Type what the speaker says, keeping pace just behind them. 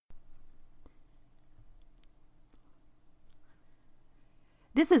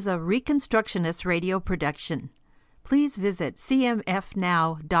This is a Reconstructionist radio production. Please visit cmfnow.com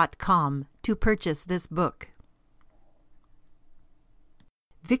to purchase this book.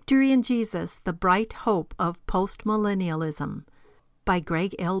 Victory in Jesus, the Bright Hope of Postmillennialism by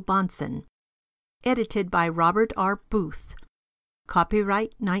Greg L. Bahnsen. Edited by Robert R. Booth.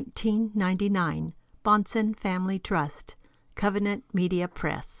 Copyright 1999, Bahnsen Family Trust, Covenant Media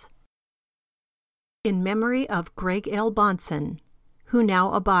Press. In memory of Greg L. Bahnsen, who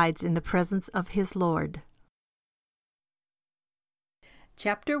now abides in the presence of his Lord.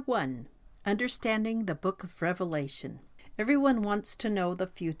 Chapter 1. Understanding the Book of Revelation. Everyone wants to know the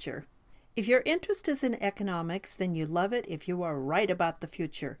future. If your interest is in economics, then you love it if you are right about the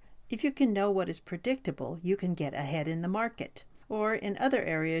future. If you can know what is predictable, you can get ahead in the market. Or in other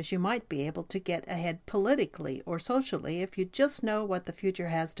areas, you might be able to get ahead politically or socially if you just know what the future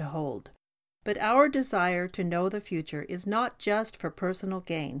has to hold. But our desire to know the future is not just for personal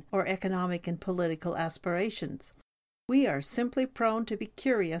gain or economic and political aspirations. We are simply prone to be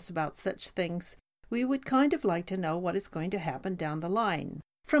curious about such things. We would kind of like to know what is going to happen down the line.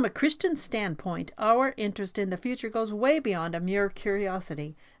 From a Christian standpoint, our interest in the future goes way beyond a mere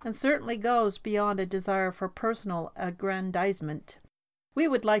curiosity, and certainly goes beyond a desire for personal aggrandizement. We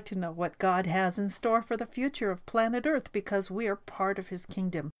would like to know what God has in store for the future of planet Earth because we are part of His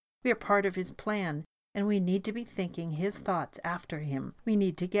kingdom. We are part of His plan, and we need to be thinking His thoughts after Him. We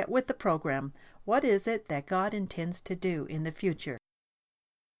need to get with the program. What is it that God intends to do in the future?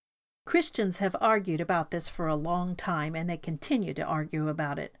 Christians have argued about this for a long time, and they continue to argue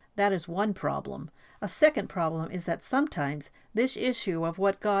about it. That is one problem. A second problem is that sometimes this issue of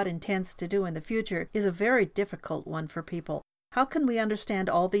what God intends to do in the future is a very difficult one for people. How can we understand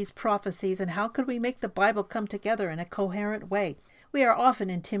all these prophecies, and how could we make the Bible come together in a coherent way? We are often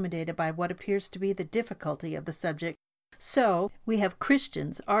intimidated by what appears to be the difficulty of the subject, so we have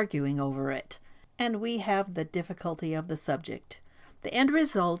Christians arguing over it, and we have the difficulty of the subject. The end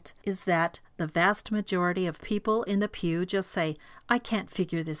result is that the vast majority of people in the pew just say, "I can't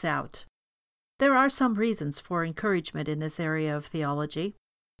figure this out." There are some reasons for encouragement in this area of theology.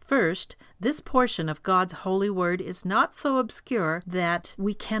 First, this portion of God's holy word is not so obscure that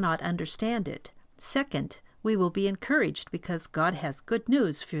we cannot understand it. Second, we will be encouraged because God has good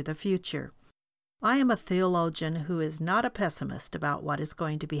news for the future. I am a theologian who is not a pessimist about what is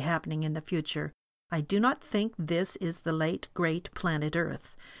going to be happening in the future. I do not think this is the late, great planet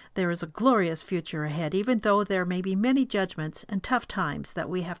Earth. There is a glorious future ahead, even though there may be many judgments and tough times that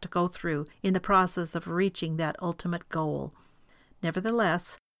we have to go through in the process of reaching that ultimate goal.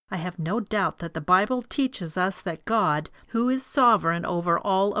 Nevertheless, I have no doubt that the Bible teaches us that God, who is sovereign over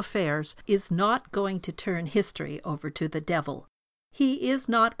all affairs, is not going to turn history over to the devil. He is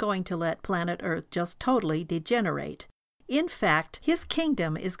not going to let planet Earth just totally degenerate. In fact, His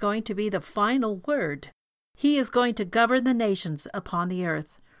kingdom is going to be the final word. He is going to govern the nations upon the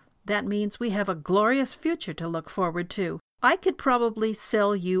earth. That means we have a glorious future to look forward to. I could probably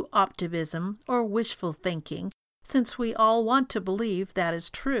sell you optimism or wishful thinking, since we all want to believe that is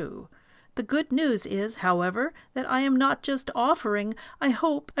true. The good news is, however, that I am not just offering, I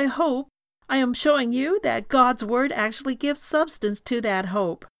hope. I am showing you that God's Word actually gives substance to that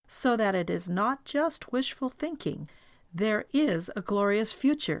hope, so that it is not just wishful thinking. There is a glorious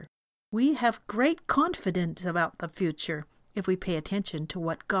future. We have great confidence about the future if we pay attention to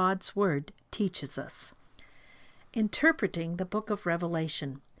what God's Word teaches us. Interpreting the book of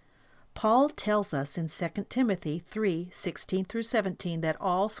Revelation. Paul tells us in 2 Timothy 3:16-17 that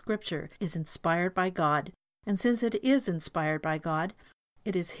all Scripture is inspired by God, and since it is inspired by God,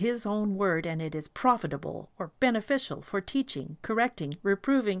 it is His own word, and it is profitable or beneficial for teaching, correcting,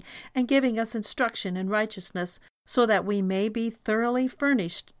 reproving, and giving us instruction in righteousness, so that we may be thoroughly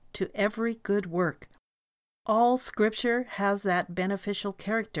furnished to every good work. All Scripture has that beneficial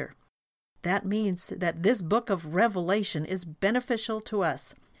character. That means that this book of Revelation is beneficial to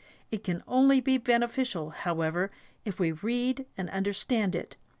us. It can only be beneficial, however, if we read and understand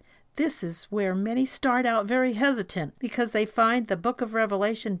it. This is where many start out very hesitant because they find the book of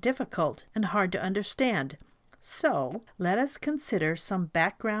Revelation difficult and hard to understand. So, let us consider some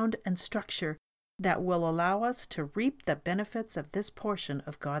background and structure that will allow us to reap the benefits of this portion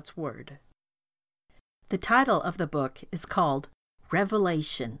of God's Word. The title of the book is called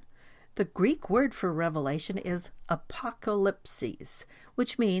Revelation. The Greek word for revelation is apocalypsis,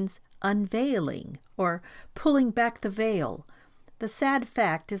 which means unveiling or pulling back the veil. The sad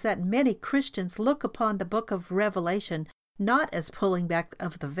fact is that many Christians look upon the book of Revelation not as pulling back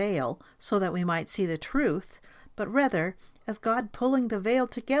of the veil so that we might see the truth, but rather as God pulling the veil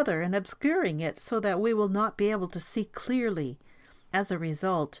together and obscuring it so that we will not be able to see clearly. As a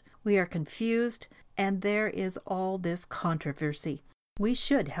result, we are confused and there is all this controversy. We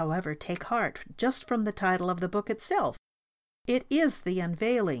should, however, take heart just from the title of the book itself. It is the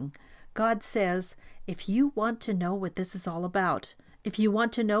unveiling. God says, if you want to know what this is all about, if you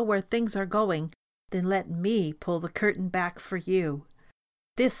want to know where things are going, then let me pull the curtain back for you.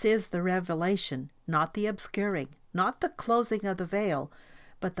 This is the revelation, not the obscuring, not the closing of the veil,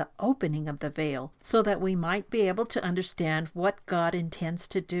 but the opening of the veil, so that we might be able to understand what God intends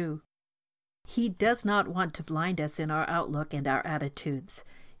to do. He does not want to blind us in our outlook and our attitudes.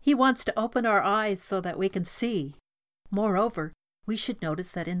 He wants to open our eyes so that we can see. Moreover, we should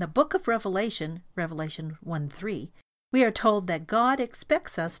notice that in the book of Revelation, Revelation 1:3, we are told that God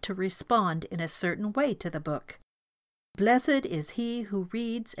expects us to respond in a certain way to the book. Blessed is he who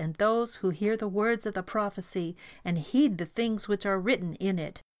reads and those who hear the words of the prophecy and heed the things which are written in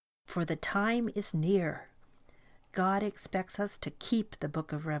it, for the time is near. God expects us to keep the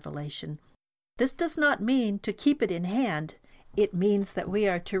book of Revelation. This does not mean to keep it in hand. It means that we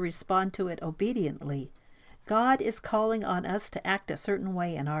are to respond to it obediently. God is calling on us to act a certain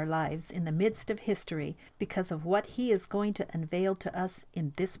way in our lives in the midst of history because of what he is going to unveil to us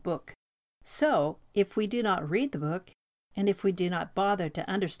in this book. So, if we do not read the book, and if we do not bother to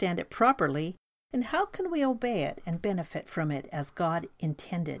understand it properly, then how can we obey it and benefit from it as God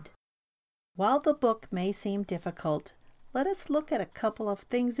intended? While the book may seem difficult, let us look at a couple of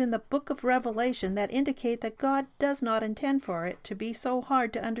things in the book of Revelation that indicate that God does not intend for it to be so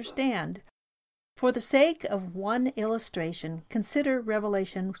hard to understand. For the sake of one illustration, consider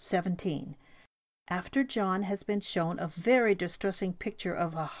Revelation 17. After John has been shown a very distressing picture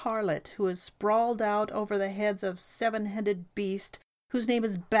of a harlot who is sprawled out over the heads of seven-headed beast, whose name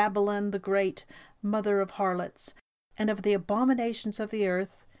is Babylon the Great, mother of harlots, and of the abominations of the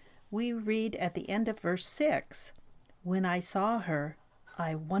earth, we read at the end of verse 6, "When I saw her,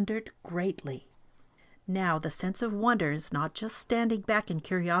 I wondered greatly." Now, the sense of wonder is not just standing back in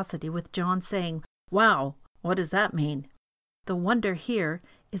curiosity with John saying, "Wow, what does that mean?" The wonder here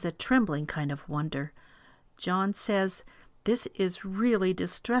is a trembling kind of wonder. John says, this is really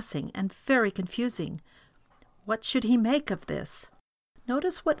distressing and very confusing. What should he make of this?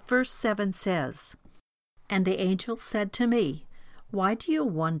 Notice what verse 7 says. "And the angel said to me, Why do you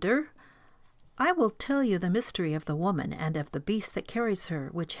wonder? I will tell you the mystery of the woman and of the beast that carries her,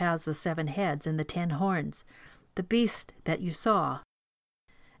 which has the 7 heads and the 10 horns, the beast that you saw."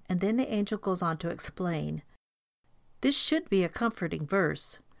 And then the angel goes on to explain. This should be a comforting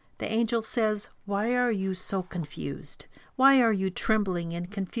verse. The angel says, "Why are you so confused? Why are you trembling in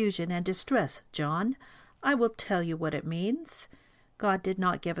confusion and distress, John? I will tell you what it means." God did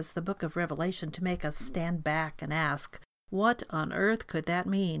not give us the book of Revelation to make us stand back and ask, what on earth could that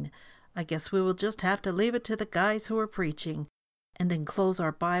mean? I guess we will just have to leave it to the guys who are preaching, and then close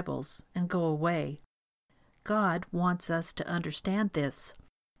our Bibles and go away. God wants us to understand this.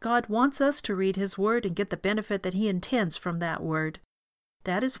 God wants us to read his word and get the benefit that he intends from that word.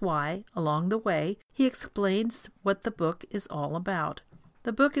 That is why, along the way, he explains what the book is all about.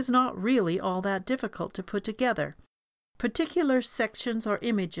 The book is not really all that difficult to put together. Particular sections or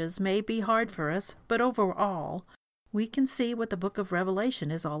images may be hard for us, but overall, we can see what the book of Revelation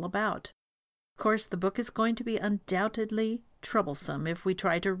is all about. Of course, the book is going to be undoubtedly troublesome if we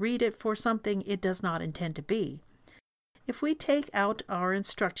try to read it for something it does not intend to be. If we take out our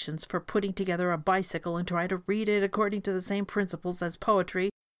instructions for putting together a bicycle and try to read it according to the same principles as poetry,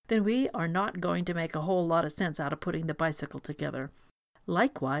 then we are not going to make a whole lot of sense out of putting the bicycle together.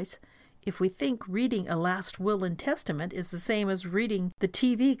 Likewise, if we think reading a last will and testament is the same as reading the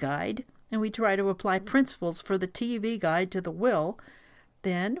TV guide, and we try to apply principles for the TV guide to the will,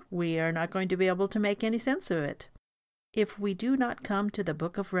 then we are not going to be able to make any sense of it. If we do not come to the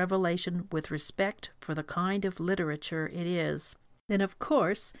book of Revelation with respect for the kind of literature it is, then of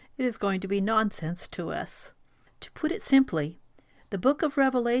course it is going to be nonsense to us. To put it simply, the book of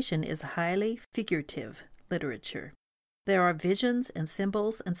Revelation is highly figurative literature. There are visions and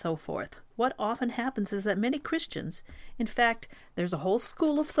symbols and so forth. What often happens is that many Christians, in fact, there's a whole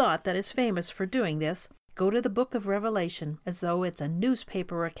school of thought that is famous for doing this, go to the book of Revelation as though it's a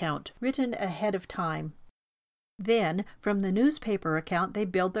newspaper account written ahead of time. Then, from the newspaper account, they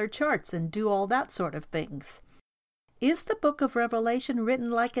build their charts and do all that sort of things. Is the book of Revelation written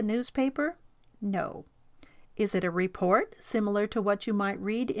like a newspaper? No. Is it a report similar to what you might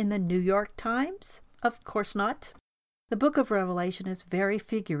read in the New York Times? Of course not. The book of Revelation is very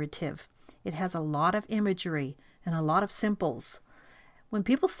figurative. It has a lot of imagery and a lot of symbols. When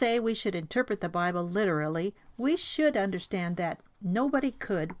people say we should interpret the Bible literally, we should understand that nobody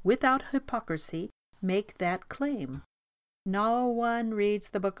could, without hypocrisy, make that claim. No one reads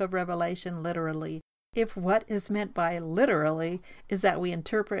the book of Revelation literally. If what is meant by literally is that we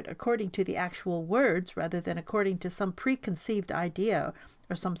interpret according to the actual words rather than according to some preconceived idea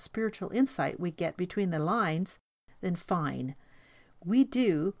or some spiritual insight we get between the lines, then fine. We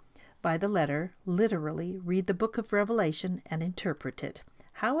do, by the letter, literally read the book of Revelation and interpret it.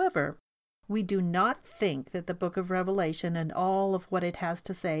 However, we do not think that the book of Revelation and all of what it has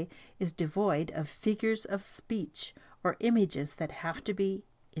to say is devoid of figures of speech or images that have to be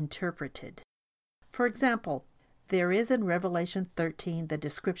interpreted. For example, there is in Revelation 13 the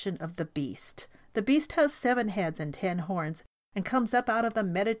description of the beast. The beast has 7 heads and 10 horns and comes up out of the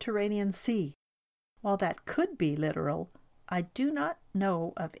Mediterranean Sea. While that could be literal, I do not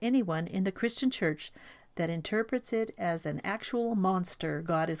know of anyone in the Christian church that interprets it as an actual monster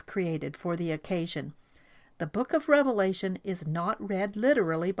God has created for the occasion. The book of Revelation is not read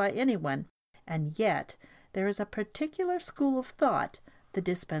literally by anyone, and yet there is a particular school of thought, the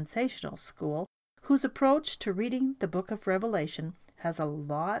dispensational school, whose approach to reading the book of Revelation has a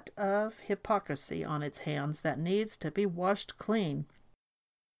lot of hypocrisy on its hands that needs to be washed clean.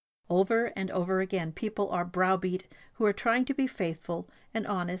 Over and over again, people are browbeat who are trying to be faithful and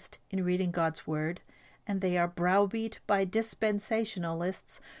honest in reading God's Word, and they are browbeat by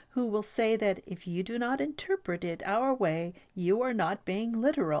dispensationalists who will say that if you do not interpret it our way, you are not being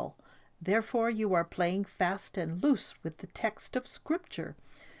literal. Therefore, you are playing fast and loose with the text of Scripture.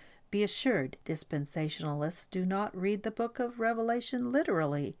 Be assured, dispensationalists do not read the book of Revelation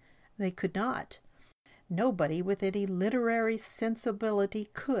literally. They could not. Nobody with any literary sensibility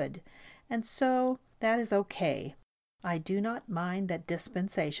could, and so that is okay. I do not mind that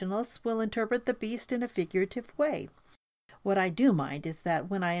dispensationalists will interpret the beast in a figurative way. What I do mind is that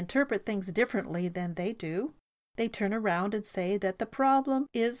when I interpret things differently than they do, they turn around and say that the problem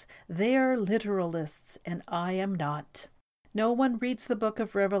is they're literalists and I am not. No one reads the book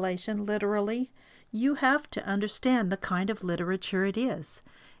of Revelation literally. You have to understand the kind of literature it is.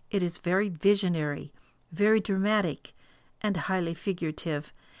 It is very visionary, very dramatic, and highly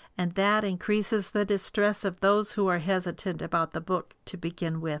figurative, and that increases the distress of those who are hesitant about the book to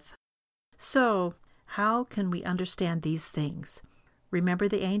begin with. So, how can we understand these things? Remember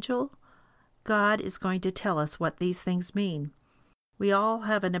the angel? God is going to tell us what these things mean. We all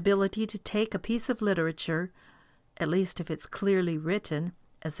have an ability to take a piece of literature, at least if it's clearly written,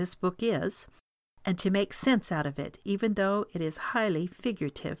 as this book is, and to make sense out of it, even though it is highly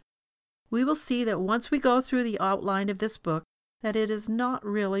figurative. We will see that once we go through the outline of this book, that it is not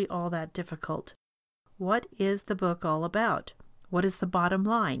really all that difficult. What is the book all about? What is the bottom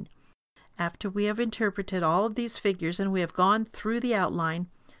line? After we have interpreted all of these figures and we have gone through the outline,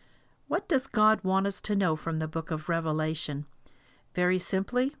 what does God want us to know from the book of Revelation? Very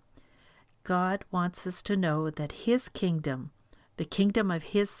simply, God wants us to know that His kingdom, the kingdom of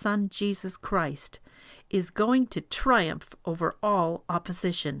His Son Jesus Christ, is going to triumph over all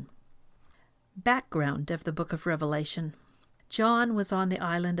opposition. Background of the book of Revelation. John was on the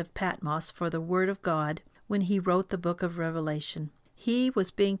island of Patmos for the Word of God when he wrote the book of Revelation. He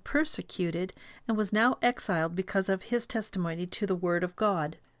was being persecuted and was now exiled because of his testimony to the Word of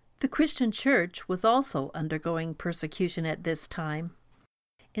God. The Christian church was also undergoing persecution at this time.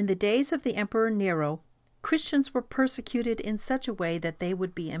 In the days of the Emperor Nero, Christians were persecuted in such a way that they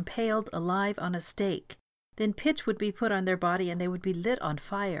would be impaled alive on a stake. Then pitch would be put on their body and they would be lit on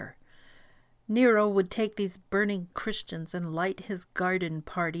fire. Nero would take these burning Christians and light his garden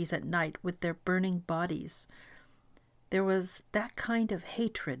parties at night with their burning bodies. There was that kind of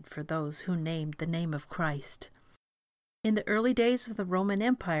hatred for those who named the name of Christ. In the early days of the Roman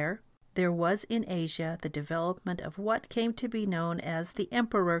Empire, there was in Asia the development of what came to be known as the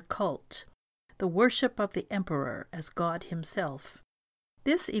emperor cult, the worship of the emperor as God himself.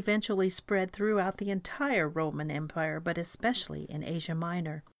 This eventually spread throughout the entire Roman Empire, but especially in Asia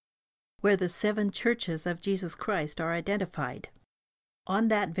Minor, where the 7 churches of Jesus Christ are identified. On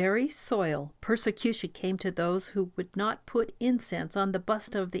that very soil, persecution came to those who would not put incense on the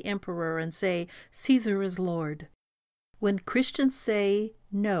bust of the emperor and say, "Caesar is Lord." When Christians say,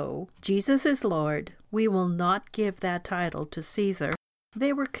 "No, Jesus is Lord, we will not give that title to Caesar,"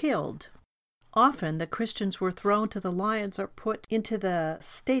 they were killed. Often the Christians were thrown to the lions or put into the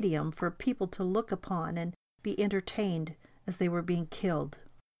stadium for people to look upon and be entertained as they were being killed.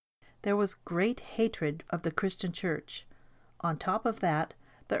 There was great hatred of the Christian church. On top of that,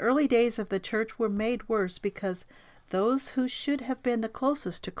 the early days of the church were made worse because those who should have been the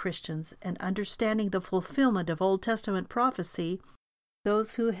closest to Christians and understanding the fulfillment of Old Testament prophecy,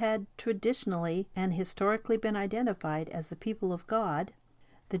 those who had traditionally and historically been identified as the people of God,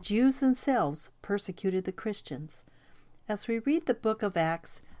 the Jews themselves persecuted the Christians. As we read the book of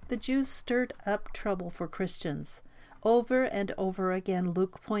Acts, the Jews stirred up trouble for Christians. Over and over again,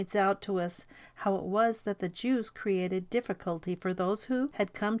 Luke points out to us how it was that the Jews created difficulty for those who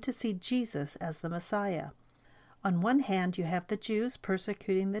had come to see Jesus as the Messiah. On one hand, you have the Jews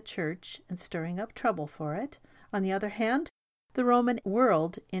persecuting the church and stirring up trouble for it. On the other hand, the Roman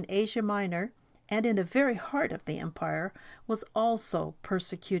world in Asia Minor and in the very heart of the empire was also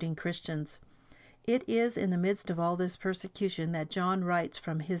persecuting Christians. It is in the midst of all this persecution that John writes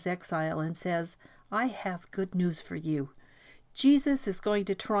from his exile and says, "I have good news for you. Jesus is going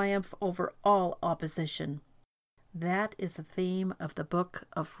to triumph over all opposition." That is the theme of the book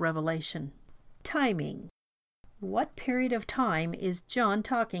of Revelation. Timing. What period of time is John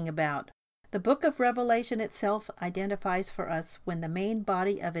talking about? The book of Revelation itself identifies for us when the main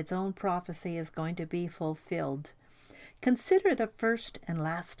body of its own prophecy is going to be fulfilled. Consider the first and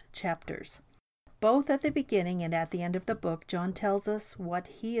last chapters. Both at the beginning and at the end of the book, John tells us what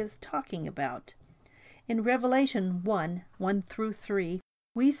he is talking about. In Revelation 1:1-3,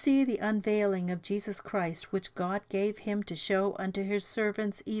 we see the unveiling of Jesus Christ, which God gave him to show unto his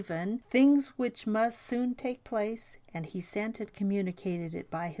servants even things which must soon take place, and he sent and communicated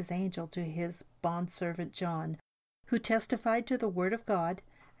it by his angel to his bondservant John, who testified to the word of God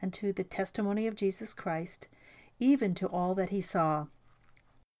and to the testimony of Jesus Christ, even to all that he saw.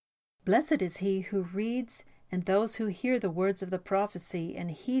 Blessed is he who reads, and those who hear the words of the prophecy,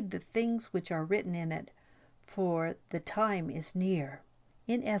 and heed the things which are written in it, for the time is near.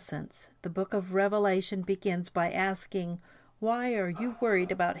 In essence, the book of Revelation begins by asking, why are you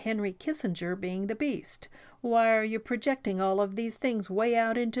worried about Henry Kissinger being the beast? Why are you projecting all of these things way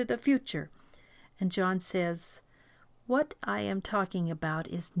out into the future? And John says, what I am talking about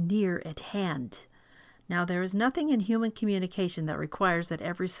is near at hand. Now, there is nothing in human communication that requires that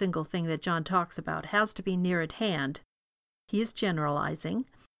every single thing that John talks about has to be near at hand. He is generalizing.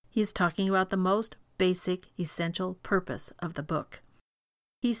 He is talking about the most basic, essential purpose of the book.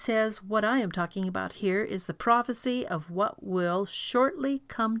 He says, what I am talking about here is the prophecy of what will shortly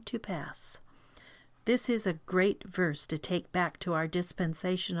come to pass. This is a great verse to take back to our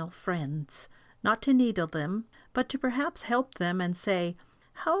dispensational friends, not to needle them, but to perhaps help them and say,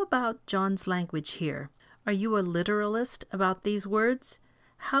 how about John's language here? Are you a literalist about these words?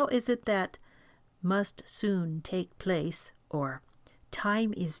 How is it that must soon take place, or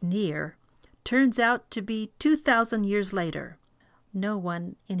time is near, turns out to be 2,000 years later? No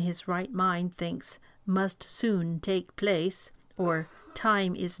one in his right mind thinks must soon take place, or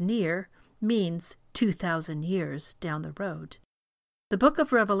time is near, means 2,000 years down the road. The book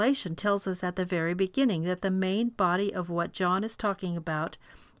of Revelation tells us at the very beginning that the main body of what John is talking about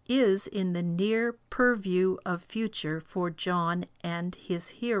is in the near purview of future for John and his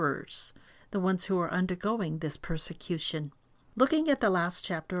hearers, the ones who are undergoing this persecution. Looking at the last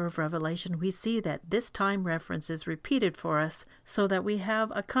chapter of Revelation, we see that this time reference is repeated for us so that we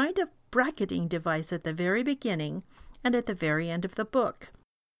have a kind of bracketing device at the very beginning and at the very end of the book.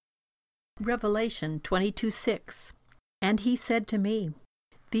 Revelation 22:6. And he said to me,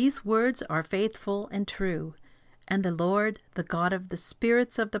 these words are faithful and true. And the Lord, the God of the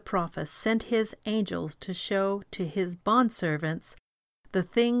spirits of the prophets, sent his angels to show to his bondservants the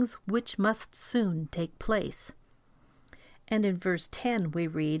things which must soon take place. And in verse 10 we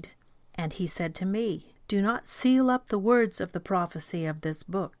read, and he said to me, do not seal up the words of the prophecy of this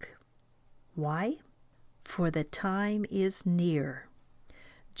book. Why? For the time is near.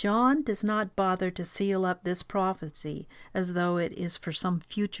 John does not bother to seal up this prophecy as though it is for some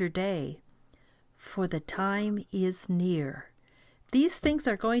future day. For the time is near. These things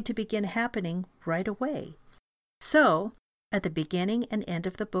are going to begin happening right away. So, at the beginning and end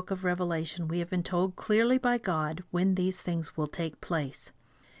of the book of Revelation, we have been told clearly by God when these things will take place.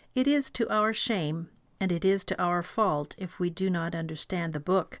 It is to our shame, and it is to our fault if we do not understand the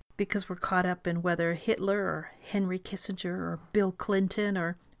book, because we're caught up in whether Hitler or Henry Kissinger or Bill Clinton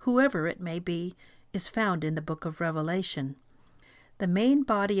or whoever it may be is found in the book of Revelation. The main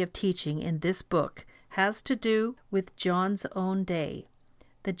body of teaching in this book has to do with John's own day,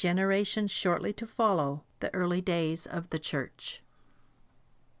 the generation shortly to follow, the early days of the church.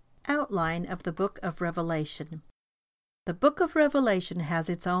 Outline of the book of Revelation. The book of Revelation has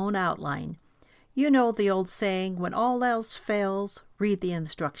its own outline. You know the old saying, when all else fails, read the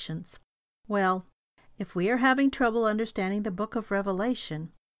instructions. Well, if we are having trouble understanding the book of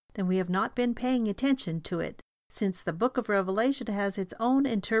Revelation, then we have not been paying attention to it, since the book of Revelation has its own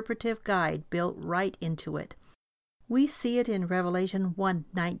interpretive guide built right into it. We see it in Revelation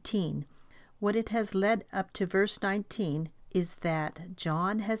 1:19. When it has led up to verse 19, is that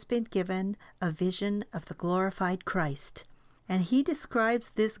John has been given a vision of the glorified Christ, and he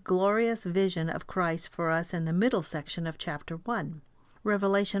describes this glorious vision of Christ for us in the middle section of chapter 1.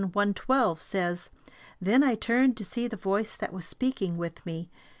 Revelation 1:12 says, "Then I turned to see the voice that was speaking with me,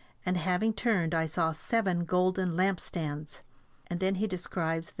 and having turned I saw 7 golden lampstands." And then he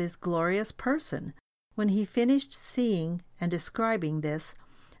describes this glorious person. When he finished seeing and describing this,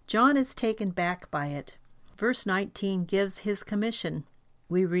 John is taken back by it. Verse 19 gives his commission.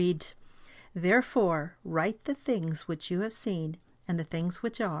 We read, "Therefore write the things which you have seen, and the things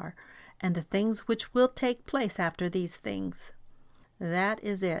which are, and the things which will take place after these things." That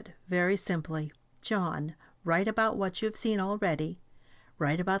is it, very simply. John, write about what you have seen already.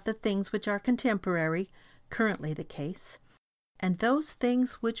 Write about the things which are contemporary, currently the case, and those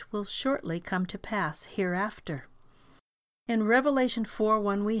things which will shortly come to pass hereafter. In Revelation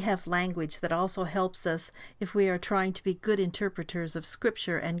 4:1 we have language that also helps us if we are trying to be good interpreters of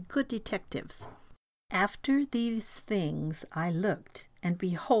Scripture and good detectives. "After these things I looked, and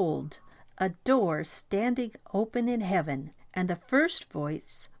behold, a door standing open in heaven, and the first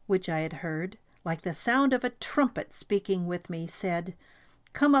voice which I had heard, like the sound of a trumpet speaking with me, said,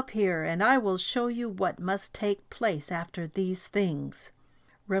 'Come up here, and I will show you what must take place after these things.'"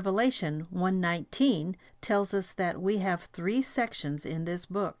 Revelation 1:19 tells us that we have 3 sections in this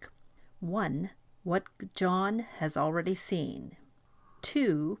book. 1. What John has already seen.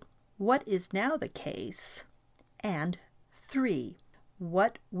 2. What is now the case. And 3.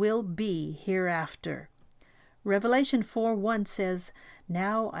 What will be hereafter. Revelation 4:1 says,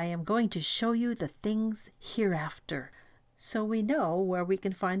 "Now I am going to show you the things hereafter." So we know where we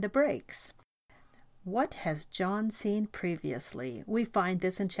can find the breaks. What has John seen previously? We find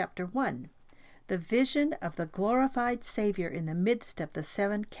this in chapter 1. The vision of the glorified Savior in the midst of the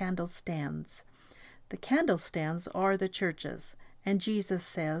 7 candlestands. The candlestands are the churches, and Jesus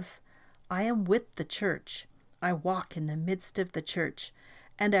says, "I am with the church. I walk in the midst of the church.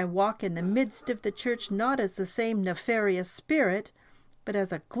 And I walk in the midst of the church not as the same nefarious spirit, but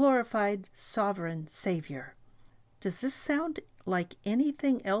as a glorified sovereign Savior." Does this sound like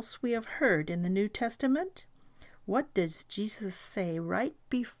anything else we have heard in the New Testament? What does Jesus say right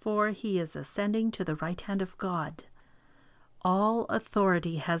before he is ascending to the right hand of God? "All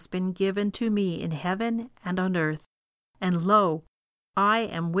authority has been given to me in heaven and on earth, and lo, I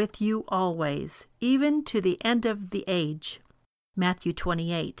am with you always, even to the end of the age." Matthew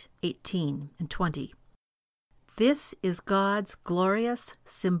 28:18 and 20. This is God's glorious,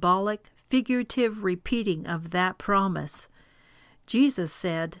 symbolic, figurative repeating of that promise. Jesus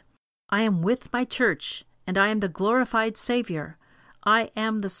said, "I am with my church, and I am the glorified Savior. I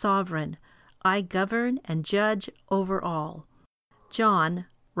am the sovereign. I govern and judge over all." John,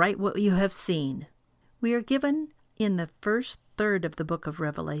 write what you have seen. We are given in the first third of the book of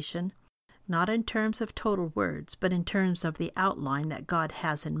Revelation, not in terms of total words, but in terms of the outline that God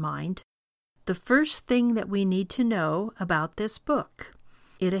has in mind, the first thing that we need to know about this book.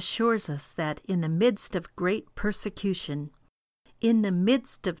 It assures us that in the midst of great persecution, in the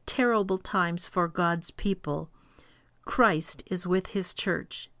midst of terrible times for God's people, Christ is with his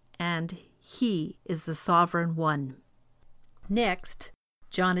church, and he is the sovereign one. Next,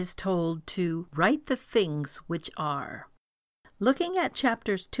 John is told to write the things which are. Looking at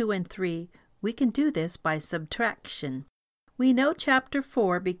chapters 2 and 3, we can do this by subtraction. We know chapter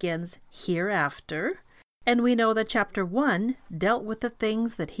 4 begins hereafter, and we know that chapter 1 dealt with the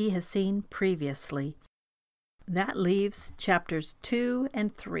things that he has seen previously. That leaves chapters 2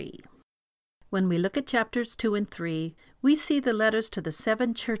 and 3. When we look at chapters 2 and 3, we see the letters to the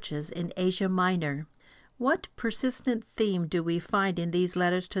 7 churches in Asia Minor. What persistent theme do we find in these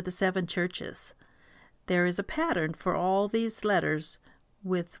letters to the 7 churches? There is a pattern for all these letters,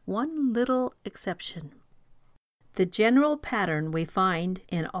 with one little exception. The general pattern we find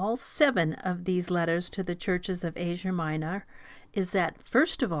in all 7 of these letters to the churches of Asia Minor is that,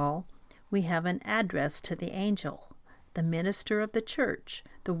 first of all, we have an address to the angel, the minister of the church,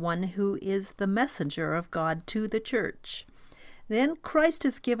 the one who is the messenger of God to the church. Then Christ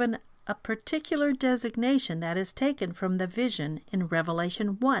is given a particular designation that is taken from the vision in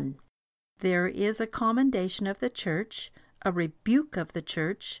Revelation 1. There is a commendation of the church, a rebuke of the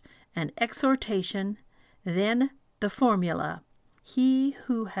church, an exhortation, then the formula, "He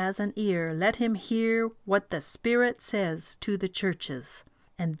who has an ear, let him hear what the Spirit says to the churches."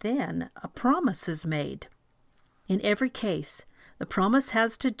 And then a promise is made. In every case, the promise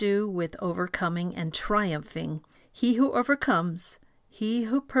has to do with overcoming and triumphing. He who overcomes, he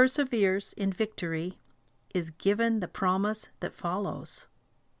who perseveres in victory, is given the promise that follows.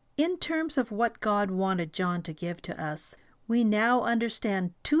 In terms of what God wanted John to give to us, We now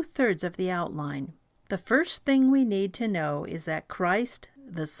understand 2/3 of the outline. The first thing we need to know is that Christ,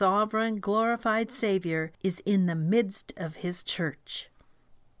 the sovereign, glorified Savior, is in the midst of his church.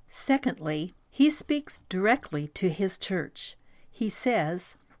 Secondly, he speaks directly to his church. He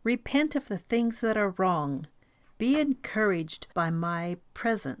says, "Repent of the things that are wrong. Be encouraged by my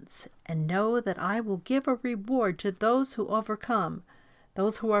presence, and know that I will give a reward to those who overcome,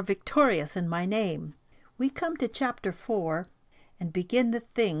 those who are victorious in my name." We come to chapter 4 and begin the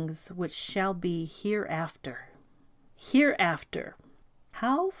things which shall be hereafter. Hereafter.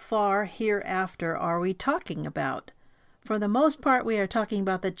 How far hereafter are we talking about? For the most part, we are talking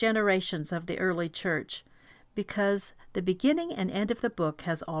about the generations of the early church, because the beginning and end of the book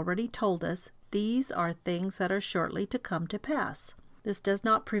has already told us these are things that are shortly to come to pass. This does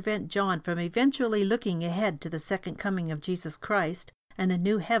not prevent John from eventually looking ahead to the second coming of Jesus Christ and the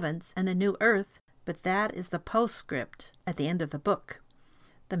new heavens and the new earth, but that is the postscript at the end of the book.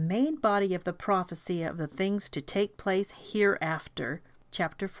 The main body of the prophecy of the things to take place hereafter,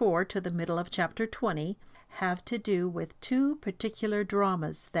 chapter 4 to the middle of chapter 20, have to do with two particular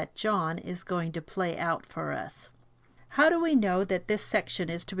dramas that John is going to play out for us. How do we know that this section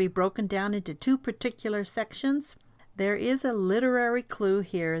is to be broken down into two particular sections? There is a literary clue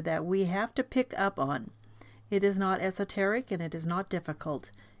here that we have to pick up on. It is not esoteric and it is not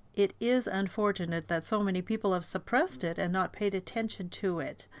difficult. It is unfortunate that so many people have suppressed it and not paid attention to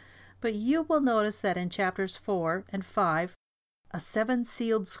it. But you will notice that in chapters 4 and 5, a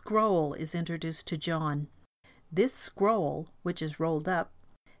 7-sealed scroll is introduced to John. This scroll, which is rolled up,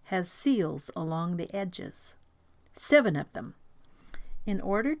 has seals along the edges. 7 of them. In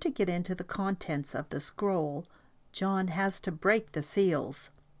order to get into the contents of the scroll, John has to break the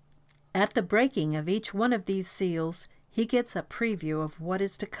seals. At the breaking of each one of these seals, he gets a preview of what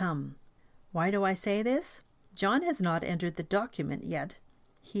is to come. Why do I say this? John has not entered the document yet.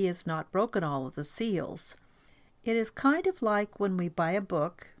 He has not broken all of the seals. It is kind of like when we buy a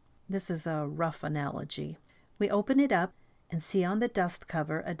book. This is a rough analogy. We open it up and see on the dust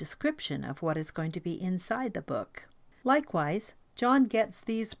cover a description of what is going to be inside the book. Likewise, John gets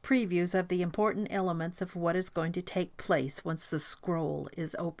these previews of the important elements of what is going to take place once the scroll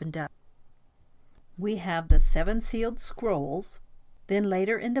is opened up. We have the 7 sealed scrolls. Then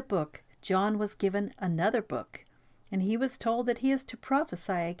later in the book, John was given another book, and he was told that he is to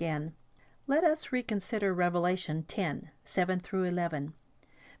prophesy again. Let us reconsider Revelation 10, 7 through 11.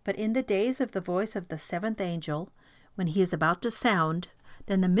 But in the days of the voice of the 7th angel, when he is about to sound,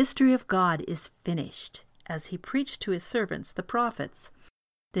 then the mystery of God is finished, as he preached to his servants, the prophets.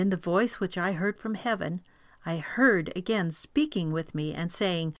 Then the voice which I heard from heaven, I heard again speaking with me and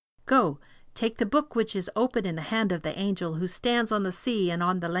saying, "Go, take the book which is open in the hand of the angel who stands on the sea and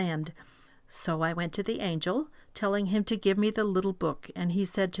on the land." So I went to the angel, telling him to give me the little book, and he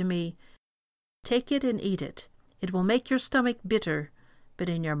said to me, "Take it and eat it. It will make your stomach bitter, but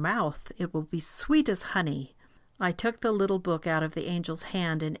in your mouth it will be sweet as honey." I took the little book out of the angel's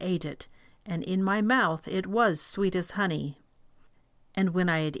hand and ate it, and in my mouth it was sweet as honey. And when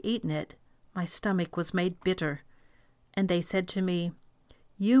I had eaten it, my stomach was made bitter. And they said to me,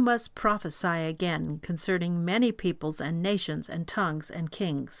 "You must prophesy again concerning many peoples and nations and tongues and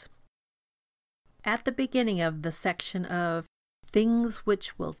kings." At the beginning of the section of things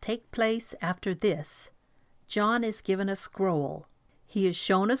which will take place after this, John is given a scroll. He is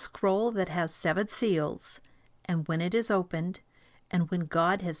shown a scroll that has 7 seals, and when it is opened, and when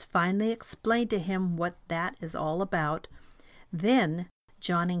God has finally explained to him what that is all about, then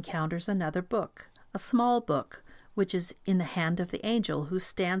John encounters another book, a small book, which is in the hand of the angel who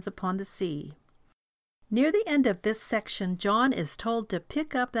stands upon the sea. Near the end of this section, John is told to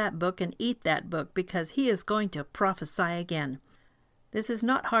pick up that book and eat that book because he is going to prophesy again. This is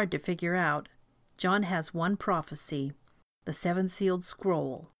not hard to figure out. John has one prophecy, the 7-sealed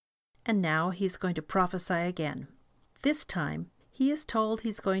scroll, and now he's going to prophesy again. This time, he is told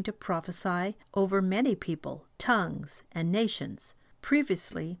he's going to prophesy over many people, tongues, and nations.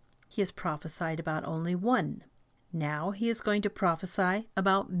 Previously, he has prophesied about only one. Now he is going to prophesy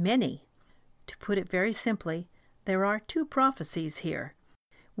about many. To put it very simply, there are 2 prophecies here.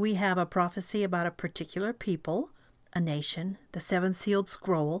 We have a prophecy about a particular people, a nation, the 7-sealed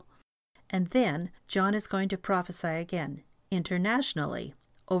scroll, and then John is going to prophesy again, internationally,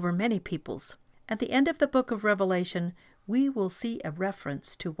 over many peoples. At the end of the book of Revelation, we will see a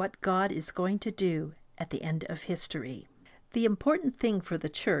reference to what God is going to do at the end of history. The important thing for the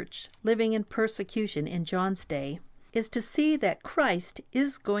church living in persecution in John's day is to see that Christ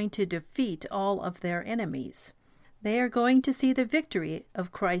is going to defeat all of their enemies. They are going to see the victory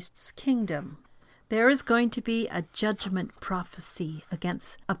of Christ's kingdom. There is going to be a judgment prophecy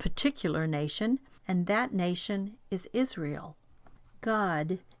against a particular nation, and that nation is Israel.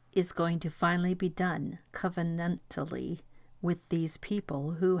 God is going to finally be done covenantally with these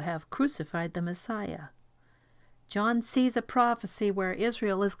people who have crucified the Messiah. John sees a prophecy where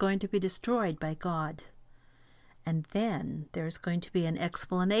Israel is going to be destroyed by God. And then there's going to be an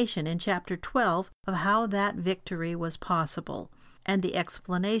explanation in chapter 12 of how that victory was possible. And the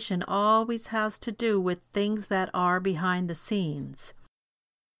explanation always has to do with things that are behind the scenes.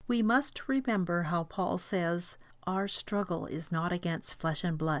 We must remember how Paul says, our struggle is not against flesh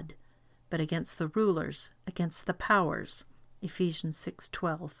and blood, but against the rulers, against the powers. Ephesians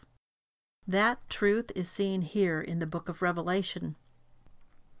 6:12. That truth is seen here in the book of Revelation.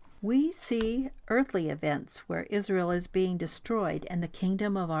 We see earthly events where Israel is being destroyed and the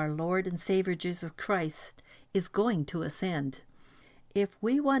kingdom of our Lord and Savior Jesus Christ is going to ascend. If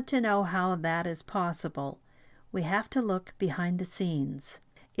we want to know how that is possible, we have to look behind the scenes.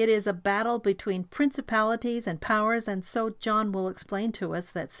 It is a battle between principalities and powers, and so John will explain to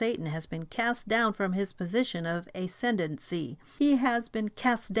us that Satan has been cast down from his position of ascendancy. He has been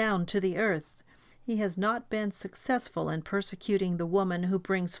cast down to the earth. He has not been successful in persecuting the woman who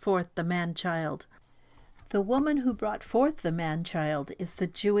brings forth the man-child. The woman who brought forth the man-child is the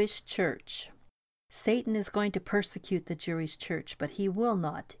Jewish church. Satan is going to persecute the Jewish church, but he will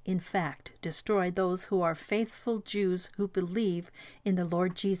not, in fact, destroy those who are faithful Jews who believe in the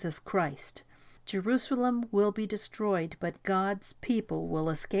Lord Jesus Christ. Jerusalem will be destroyed, but God's people will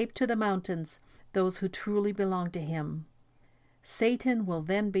escape to the mountains, those who truly belong to him. Satan will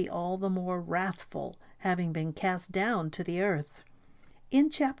then be all the more wrathful, having been cast down to the earth. In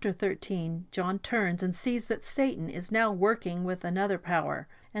chapter 13, John turns and sees that Satan is now working with another power,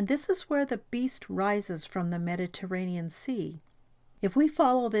 and this is where the beast rises from the Mediterranean Sea. If we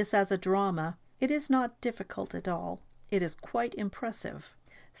follow this as a drama, it is not difficult at all. It is quite impressive.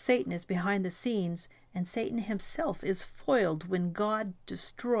 Satan is behind the scenes, and Satan himself is foiled when God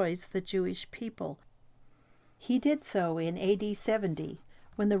destroys the Jewish people. He did so in AD 70,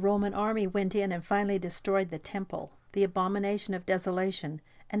 when the Roman army went in and finally destroyed the temple, the abomination of desolation,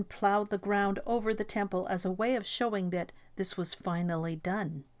 and plowed the ground over the temple as a way of showing that this was finally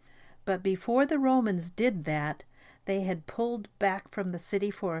done. But before the Romans did that, they had pulled back from the city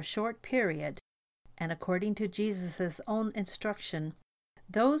for a short period, and according to Jesus' own instruction,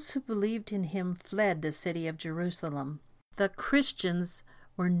 those who believed in him fled the city of Jerusalem. The Christians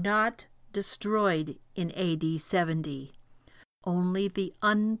were not destroyed in AD 70. Only the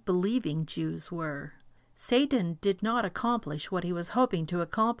unbelieving Jews were. Satan did not accomplish what he was hoping to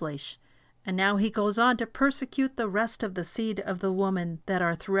accomplish, and now he goes on to persecute the rest of the seed of the woman that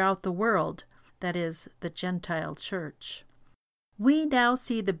are throughout the world, that is, the Gentile church. We now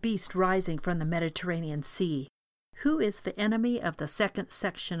see the beast rising from the Mediterranean Sea. Who is the enemy of the second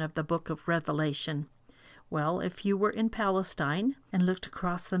section of the book of Revelation? Well, if you were in Palestine and looked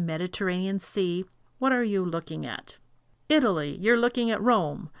across the Mediterranean Sea, what are you looking at? Italy. You're looking at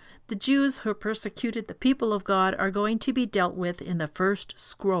Rome. The Jews who persecuted the people of God are going to be dealt with in the first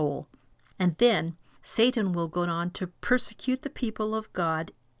scroll. And then Satan will go on to persecute the people of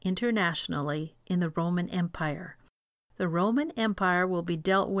God internationally in the Roman Empire. The Roman Empire will be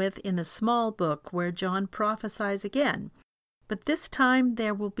dealt with in the small book where John prophesies again. But this time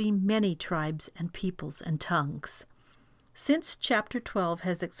there will be many tribes and peoples and tongues. Since chapter 12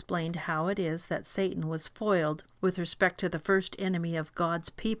 has explained how it is that Satan was foiled with respect to the first enemy of God's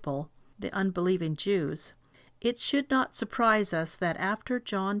people, the unbelieving Jews, it should not surprise us that after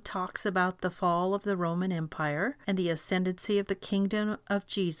John talks about the fall of the Roman Empire and the ascendancy of the kingdom of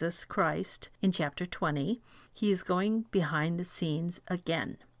Jesus Christ in chapter 20, he is going behind the scenes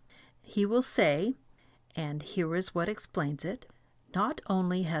again. He will say, and here is what explains it, not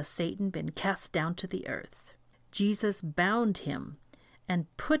only has Satan been cast down to the earth, Jesus bound him and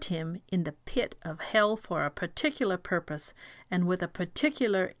put him in the pit of hell for a particular purpose and with a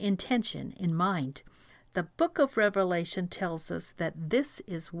particular intention in mind. The book of Revelation tells us that this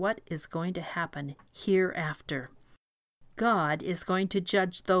is what is going to happen hereafter. God is going to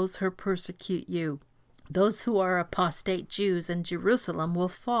judge those who persecute you. Those who are apostate Jews in Jerusalem will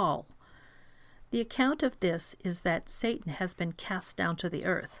fall. The account of this is that Satan has been cast down to the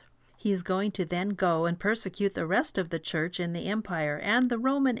earth. He is going to then go and persecute the rest of the church in the empire, and the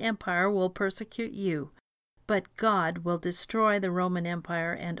Roman Empire will persecute you. But God will destroy the Roman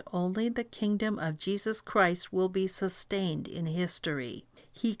Empire, and only the kingdom of Jesus Christ will be sustained in history.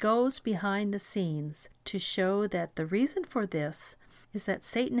 He goes behind the scenes to show that the reason for this is that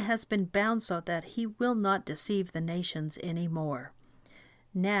Satan has been bound so that he will not deceive the nations anymore.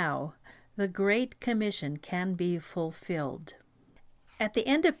 Now, the Great Commission can be fulfilled. At the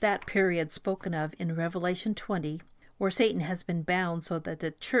end of that period spoken of in Revelation 20, where Satan has been bound so that the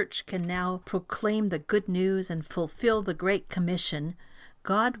church can now proclaim the good news and fulfill the Great Commission,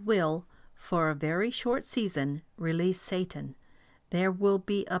 God will, for a very short season, release Satan. There will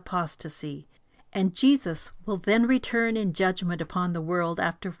be apostasy, and Jesus will then return in judgment upon the world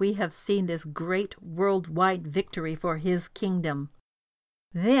after we have seen this great worldwide victory for his kingdom.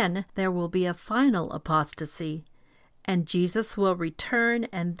 Then there will be a final apostasy, and Jesus will return,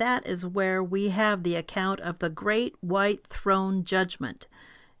 and that is where we have the account of the great white throne judgment,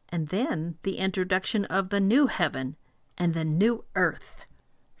 and then the introduction of the new heaven and the new earth.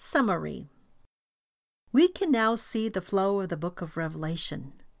 Summary. We can now see the flow of the book of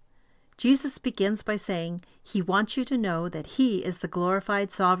Revelation. Jesus begins by saying he wants you to know that he is the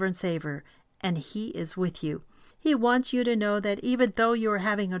glorified sovereign Savior, and he is with you. He wants you to know that even though you are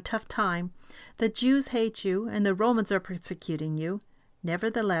having a tough time, the Jews hate you and the Romans are persecuting you,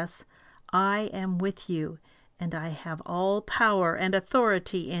 nevertheless, I am with you, and I have all power and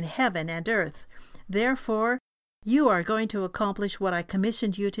authority in heaven and earth. Therefore, you are going to accomplish what I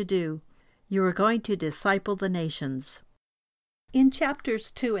commissioned you to do. You are going to disciple the nations. In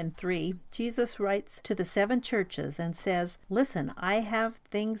chapters 2 and 3, Jesus writes to the 7 churches and says, "Listen, I have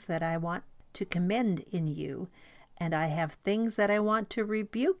things that I want to commend in you, and I have things that I want to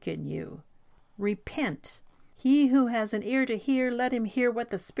rebuke in you. Repent. He who has an ear to hear, let him hear what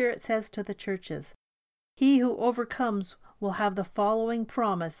the Spirit says to the churches. He who overcomes will have the following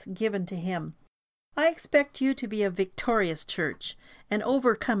promise given to him. I expect you to be a victorious church, an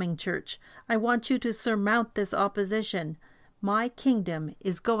overcoming church. I want you to surmount this opposition. My kingdom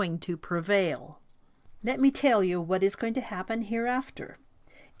is going to prevail." Let me tell you what is going to happen hereafter.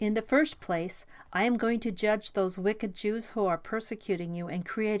 In the first place, I am going to judge those wicked Jews who are persecuting you and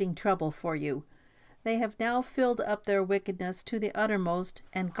creating trouble for you. They have now filled up their wickedness to the uttermost,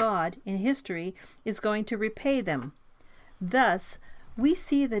 and God, in history, is going to repay them. Thus, we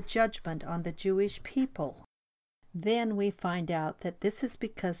see the judgment on the Jewish people. Then we find out that this is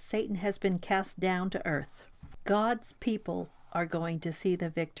because Satan has been cast down to earth. God's people are going to see the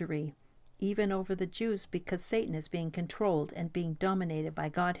victory, even over the Jews, because Satan is being controlled and being dominated by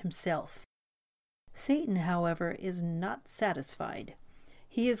God himself. Satan, however, is not satisfied.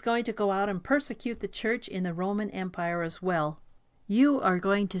 He is going to go out and persecute the church in the Roman Empire as well. You are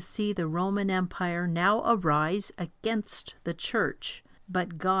going to see the Roman Empire now arise against the church,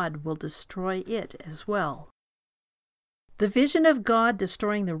 but God will destroy it as well. The vision of God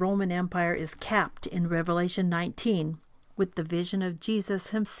destroying the Roman Empire is capped in Revelation 19, with the vision of Jesus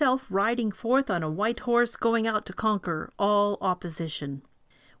himself riding forth on a white horse going out to conquer all opposition.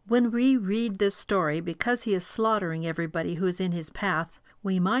 When we read this story, because he is slaughtering everybody who is in his path,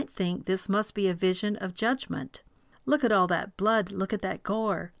 we might think this must be a vision of judgment. Look at all that blood, look at that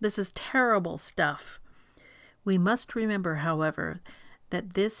gore. This is terrible stuff. We must remember, however,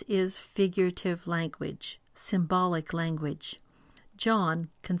 that this is figurative language, symbolic language. John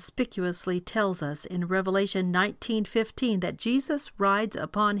conspicuously tells us in Revelation 19:15 that Jesus rides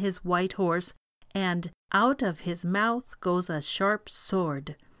upon his white horse, and out of his mouth goes a sharp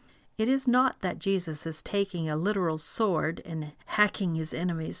sword. It is not that Jesus is taking a literal sword and hacking his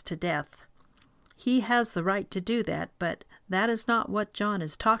enemies to death. He has the right to do that, but that is not what John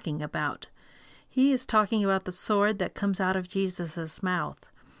is talking about. He is talking about the sword that comes out of Jesus' mouth.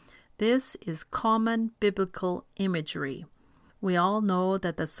 This is common biblical imagery. We all know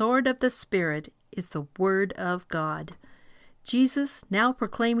that the sword of the Spirit is the Word of God. Jesus, now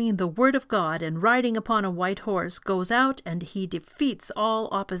proclaiming the Word of God and riding upon a white horse, goes out and he defeats all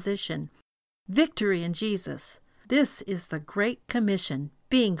opposition. Victory in Jesus. This is the Great Commission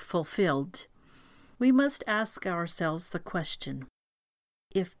being fulfilled. We must ask ourselves the question,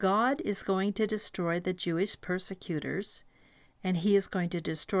 if God is going to destroy the Jewish persecutors, and he is going to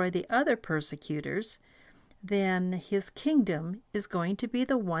destroy the other persecutors, then his kingdom is going to be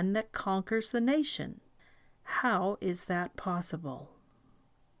the one that conquers the nation. How is that possible?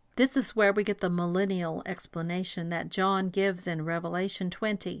 This is where we get the millennial explanation that John gives in Revelation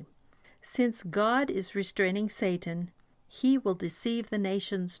 20. Since God is restraining Satan, he will deceive the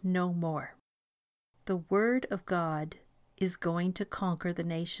nations no more. The Word of God is going to conquer the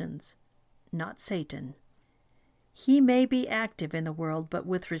nations, not Satan. He may be active in the world, but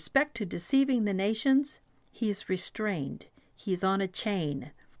with respect to deceiving the nations, he is restrained. He is on a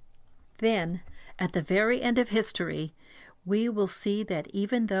chain. Then, at the very end of history, we will see that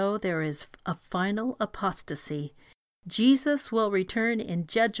even though there is a final apostasy, Jesus will return in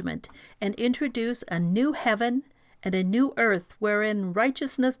judgment and introduce a new heaven and a new earth wherein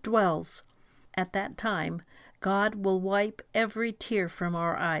righteousness dwells. At that time, God will wipe every tear from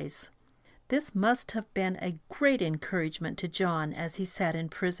our eyes. This must have been a great encouragement to John as he sat in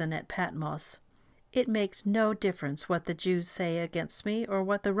prison at Patmos. It makes no difference what the Jews say against me or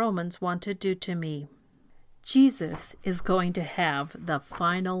what the Romans want to do to me. Jesus is going to have the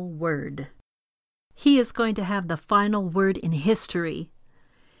final word. He is going to have the final word in history.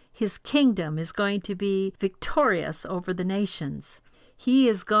 His kingdom is going to be victorious over the nations. He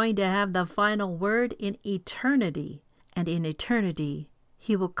is going to have the final word in eternity, and in eternity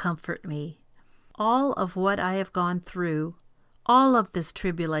he will comfort me. All of what I have gone through, all of this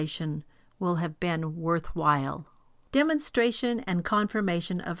tribulation, will have been worthwhile. Demonstration and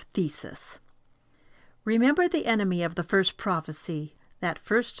confirmation of thesis. Remember, the enemy of the first prophecy, that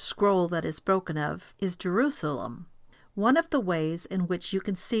first scroll that is broken of, is Jerusalem. One of the ways in which you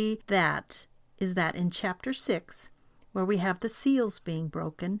can see that is that in chapter 6, where we have the seals being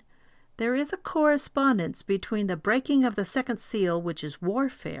broken, there is a correspondence between the breaking of the second seal, which is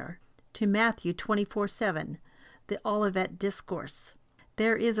warfare, to Matthew 24:7, the Olivet Discourse.